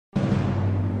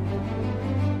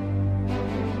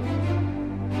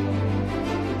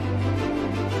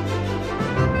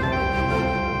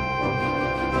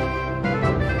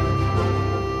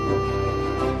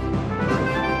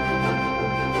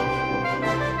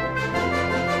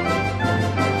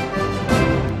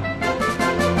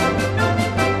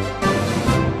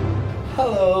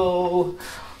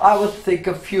I would take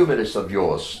a few minutes of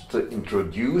yours to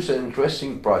introduce an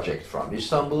interesting project from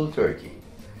Istanbul, Turkey.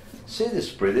 See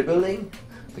this pretty building?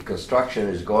 The construction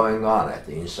is going on at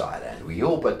the inside, and we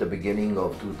hope at the beginning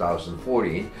of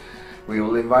 2014 we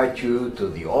will invite you to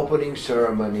the opening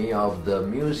ceremony of the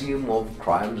Museum of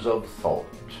Crimes of Thought.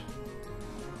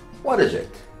 What is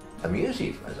it? A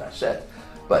museum, as I said,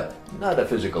 but not a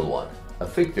physical one, a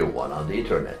fictive one on the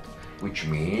internet, which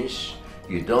means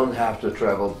you don't have to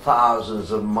travel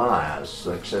thousands of miles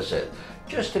to access it.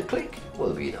 Just a click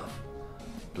will be enough.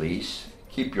 Please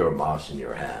keep your mouse in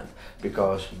your hand,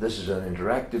 because this is an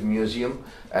interactive museum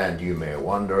and you may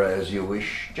wander as you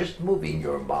wish, just moving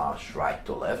your mouse right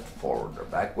to left, forward or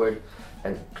backward,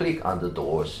 and click on the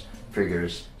doors,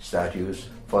 figures, statues,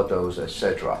 photos,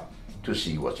 etc. to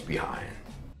see what's behind.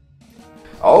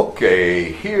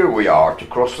 Okay, here we are to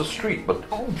cross the street, but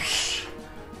oops,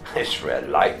 it's red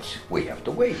light, we have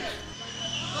to wait.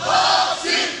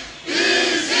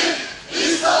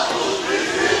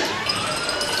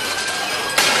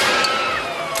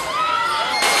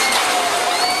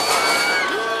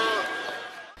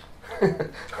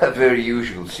 A very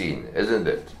usual scene, isn't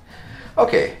it?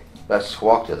 Okay, let's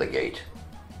walk to the gate.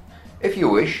 If you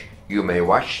wish, you may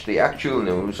watch the actual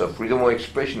news of freedom of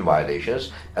expression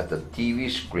violations at the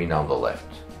TV screen on the left.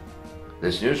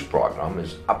 This news program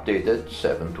is updated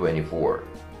 7/24.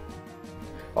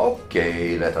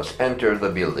 Okay, let us enter the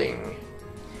building.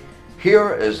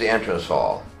 Here is the entrance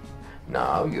hall.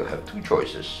 Now you have two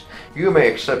choices. You may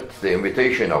accept the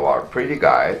invitation of our pretty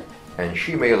guide, and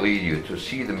she may lead you to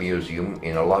see the museum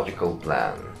in a logical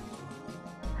plan.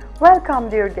 Welcome,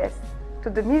 dear guests,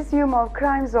 to the Museum of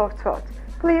Crimes of Thought.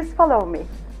 Please follow me.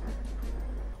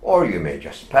 Or you may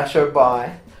just pass her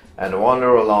by and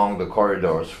wander along the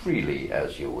corridors freely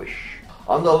as you wish.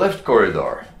 On the left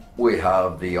corridor, we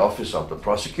have the office of the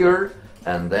prosecutor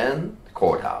and then the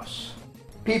courthouse.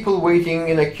 People waiting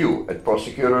in a queue at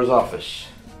prosecutor's office.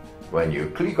 When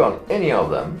you click on any of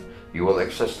them, you will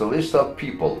access the list of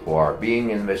people who are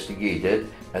being investigated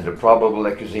and the probable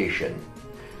accusation.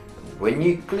 When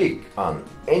you click on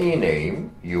any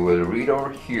name, you will read or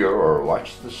hear or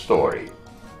watch the story.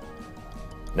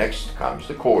 Next comes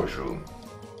the courtroom.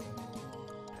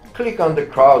 Click on the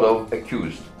crowd of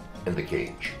accused in the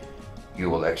cage. You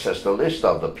will access the list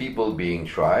of the people being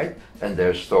tried and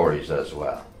their stories as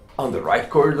well. On the right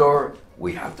corridor,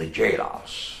 we have the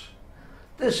jailhouse.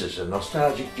 This is a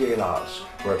nostalgic jailhouse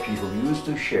where people used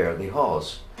to share the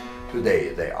halls.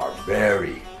 Today they are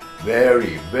very,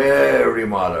 very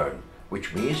modern,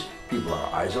 which means people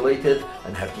are isolated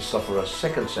and have to suffer a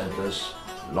second sentence,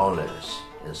 loneliness,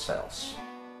 in cells.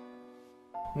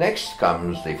 Next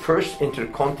comes the first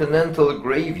intercontinental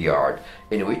graveyard,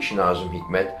 in which Nazım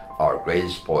Hikmet, our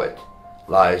greatest poet,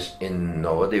 lies in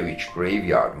Novodevich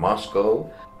Graveyard, Moscow,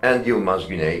 and Yılmaz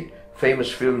Güney, famous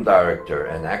film director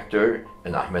and actor,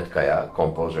 and Ahmet Kaya,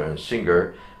 composer and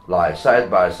singer, lie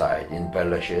side by side in Père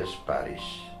Lachaise, Paris.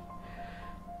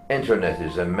 Internet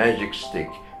is a magic stick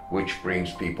which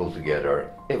brings people together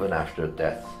even after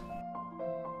death.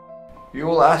 You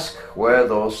will ask where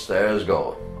those stairs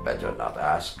go. Better not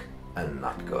ask and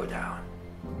not go down.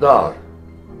 DAL.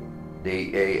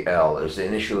 DAL is the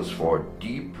initials for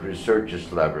Deep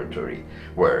Researches Laboratory,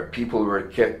 where people were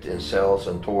kept in cells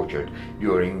and tortured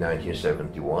during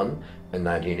 1971 and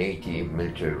 1980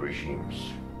 military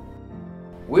regimes.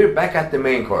 We're back at the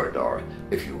main corridor.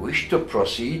 If you wish to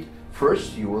proceed,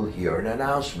 first you will hear an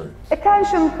announcement.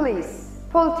 Attention, please.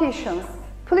 Politicians,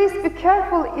 please be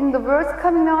careful in the words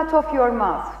coming out of your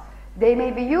mouth. They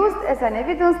may be used as an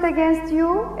evidence against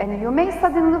you, and you may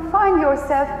suddenly find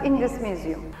yourself in this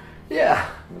museum. Yeah,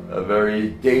 a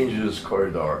very dangerous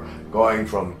corridor going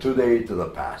from today to the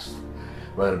past.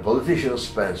 When politicians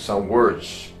spend some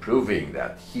words proving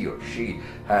that he or she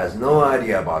has no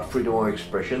idea about freedom of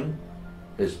expression,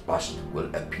 his bust will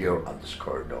appear on this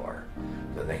corridor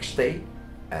the next day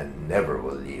and never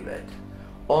will leave it.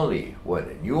 Only when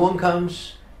a new one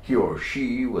comes, he or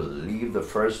she will leave the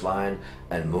first line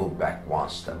and move back one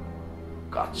step.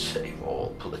 God save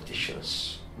all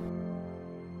politicians.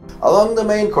 Along the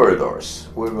main corridors,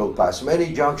 we will pass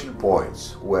many junction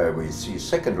points where we see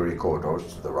secondary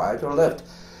corridors to the right or left,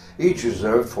 each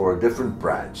reserved for a different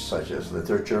branch, such as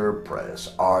literature,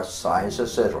 press, arts, science,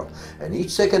 etc. And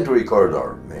each secondary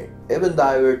corridor may even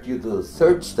divert you to the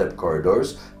third step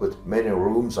corridors with many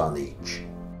rooms on each.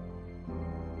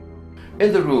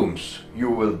 In the rooms, you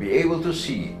will be able to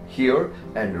see, hear,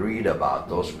 and read about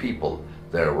those people,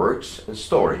 their works and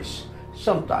stories,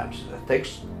 sometimes the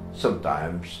text,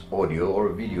 sometimes audio or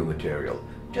video material.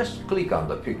 Just click on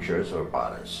the pictures or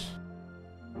buttons.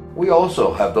 We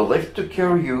also have the lift to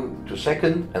carry you to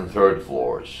second and third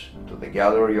floors, to the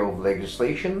Gallery of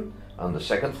Legislation on the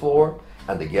second floor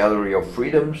and the Gallery of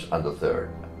Freedoms on the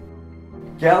third.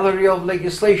 Gallery of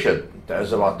Legislation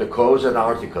tells about the codes and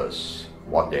articles,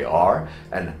 what they are,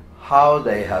 and how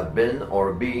they have been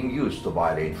or being used to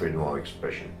violate freedom of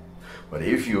expression. But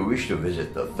if you wish to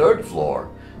visit the third floor,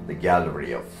 the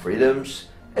Gallery of Freedoms,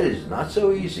 it is not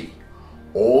so easy.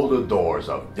 All the doors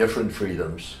of different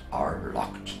freedoms are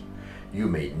locked. You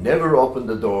may never open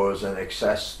the doors and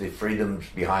access the freedoms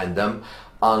behind them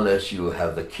unless you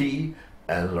have the key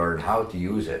and learn how to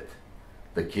use it.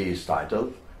 The key is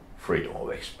titled Freedom of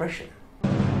Expression.